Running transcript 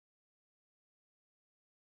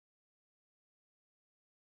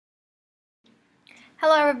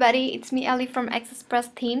Hello everybody, it's me Ellie from AccessPress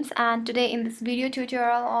Themes, and today in this video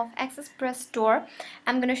tutorial of AccessPress Store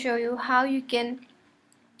I'm going to show you how you can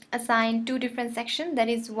assign two different sections. That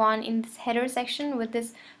is, one in this header section with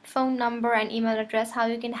this phone number and email address, how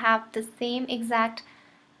you can have the same exact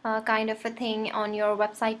kind of a thing on your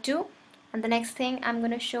website too. And the next thing I'm going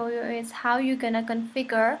to show you is how you're going to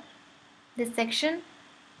configure this section,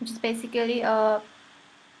 which is basically a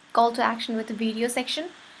call to action with the video section.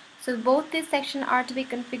 So both these sections are to be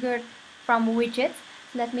configured from widgets.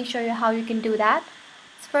 Let me show you how you can do that.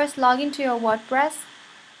 So first, log into your WordPress,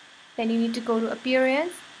 then you need to go to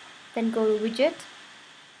appearance, then go to widget.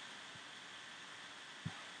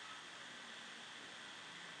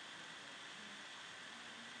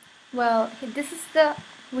 Well, this is the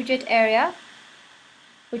widget area,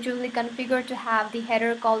 which will be configured to have the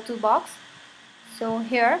header call to box. So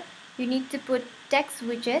here you need to put text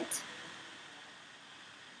widget,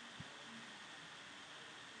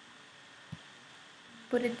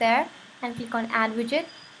 put it there and click on add widget.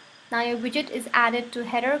 Now your widget is added to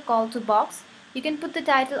header call to box. You can put the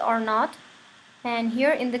title or not, and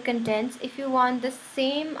here in the contents, if you want the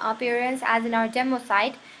same appearance as in our demo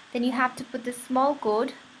site, then you have to put the small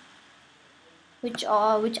code, which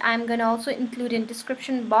I'm gonna also include in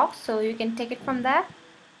description box, so you can take it from there.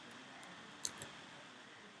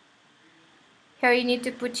 Here you need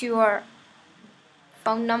to put your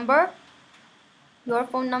phone number,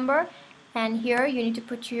 and here you need to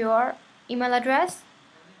put your email address.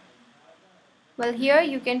 Well, here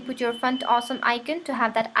you can put your font awesome icon to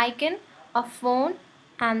have that icon of phone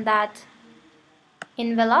and that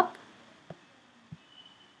envelope.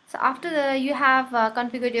 So after you have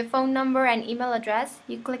configured your phone number and email address,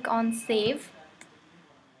 you click on save.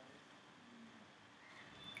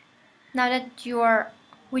 Now that your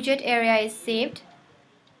widget area is saved,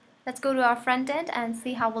 let's go to our front end and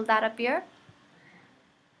see how will that appear.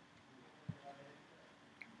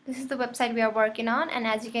 This is the website we are working on, and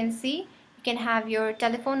as you can see, you can have your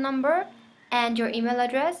telephone number and your email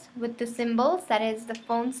address with the symbols, that is the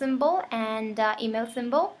phone symbol and email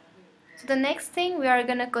symbol. So the next thing we are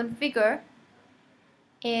going to configure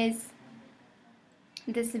is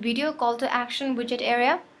this video call to action widget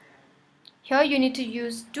area. Here you need to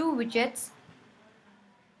use two widgets.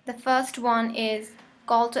 The first one is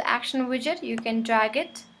call to action widget. You can drag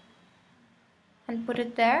it and put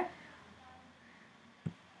it there.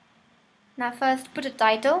 Now first put a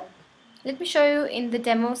title. Let me show you in the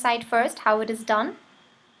demo site first how it is done.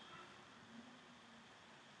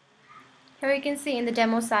 Here you can see in the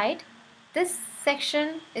demo site, this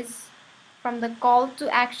section is from the call to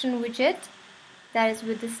action widget, that is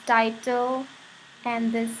with this title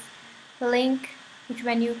and this link, which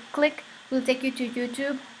when you click will take you to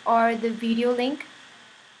YouTube or the video link.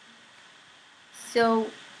 So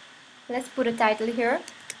let's put a title here,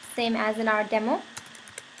 same as in our demo.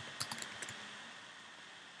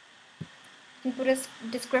 You can put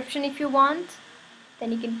a description if you want,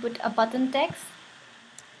 then you can put a button text.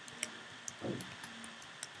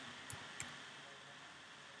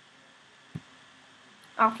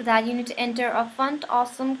 After that, you need to enter a font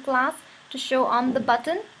awesome class to show on the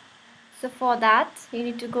button. So for that, you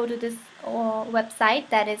need to go to this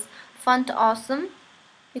website, that is font awesome.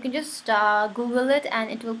 You can just Google it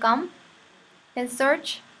and it will come. Then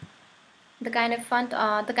search the kind of font,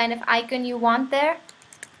 the kind of icon you want there.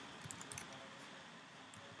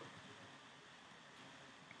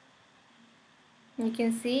 You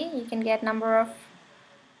can see you can get number of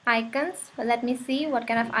icons. Well, let me see what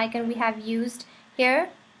kind of icon we have used here.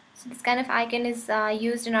 So this kind of icon is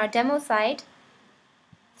used in our demo site.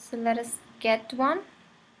 So let us get one.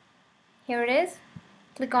 Here it is.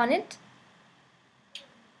 Click on it.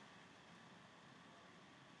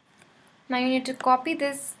 Now you need to copy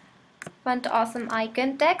this font awesome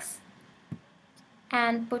icon text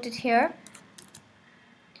and put it here.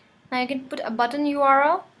 Now you can put a button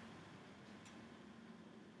URL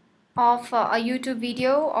of a YouTube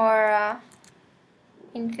video or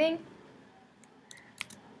anything.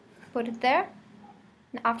 Put it there.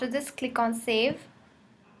 And after this, click on save.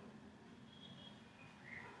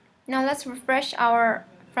 Now let's refresh our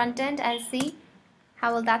front end and see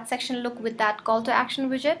how will that section look with that call to action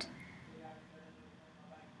widget.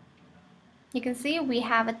 You can see we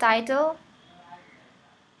have a title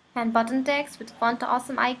and button text with font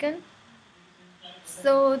awesome icon.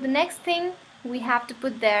 So the next thing we have to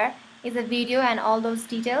put there is a video and all those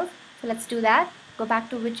details. So let's do that. Go back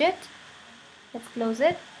to widget. Let's close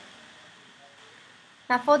it.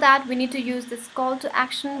 Now for that, we need to use this call to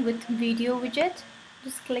action with video widget.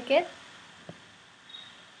 Just click it,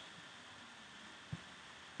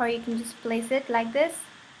 or you can just place it like this.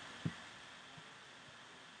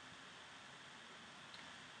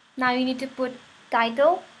 Now you need to put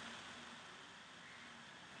title.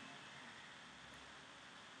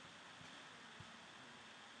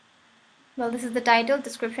 Well, this is the title,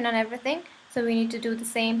 description and everything. So we need to do the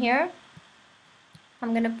same here.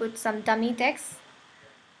 I'm gonna put some dummy text.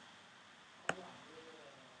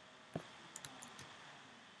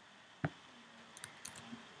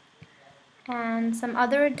 And some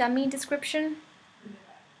other dummy description.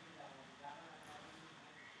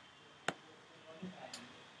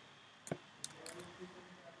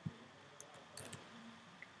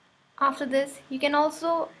 After this, you can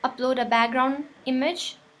also upload a background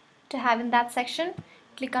image to have in that section.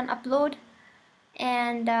 Click on upload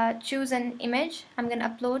and choose an image. I'm going to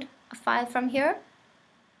upload a file from here.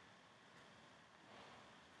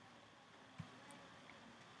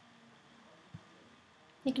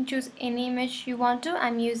 You can choose any image you want to.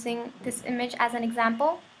 I'm using this image as an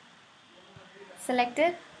example. Select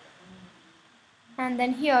it. And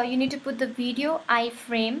then here you need to put the video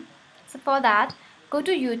iframe. So for that, go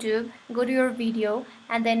to YouTube, go to your video,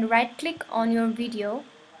 and then right click on your video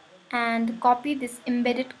and copy this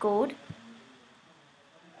embedded code.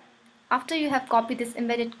 After you have copied this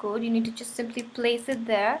embedded code, you need to just simply place it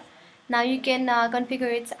there. Now you can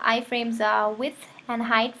configure its iframes width and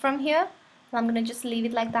height from here. So I'm going to just leave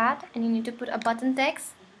it like that, and you need to put a button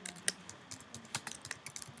text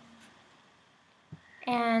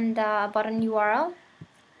and button URL.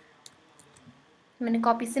 I'm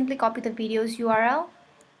going to simply copy the video's URL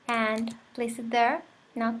and place it there.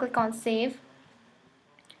 Now click on save.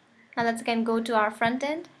 Now let's again go to our front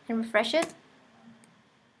end and refresh it.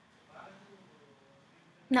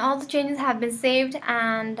 Now all the changes have been saved,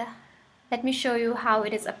 and let me show you how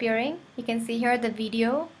it is appearing. You can see here the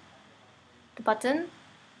video, the button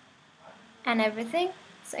and everything.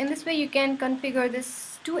 So in this way you can configure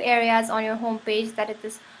these two areas on your home page, that is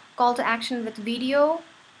this call to action with video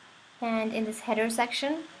and in this header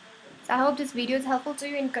section. So I hope this video is helpful to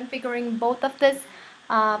you in configuring both of these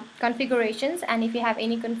configurations, and if you have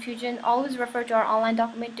any confusion, always refer to our online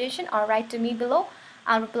documentation or write to me below.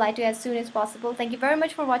 I'll reply to you as soon as possible. Thank you very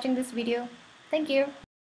much for watching this video. Thank you.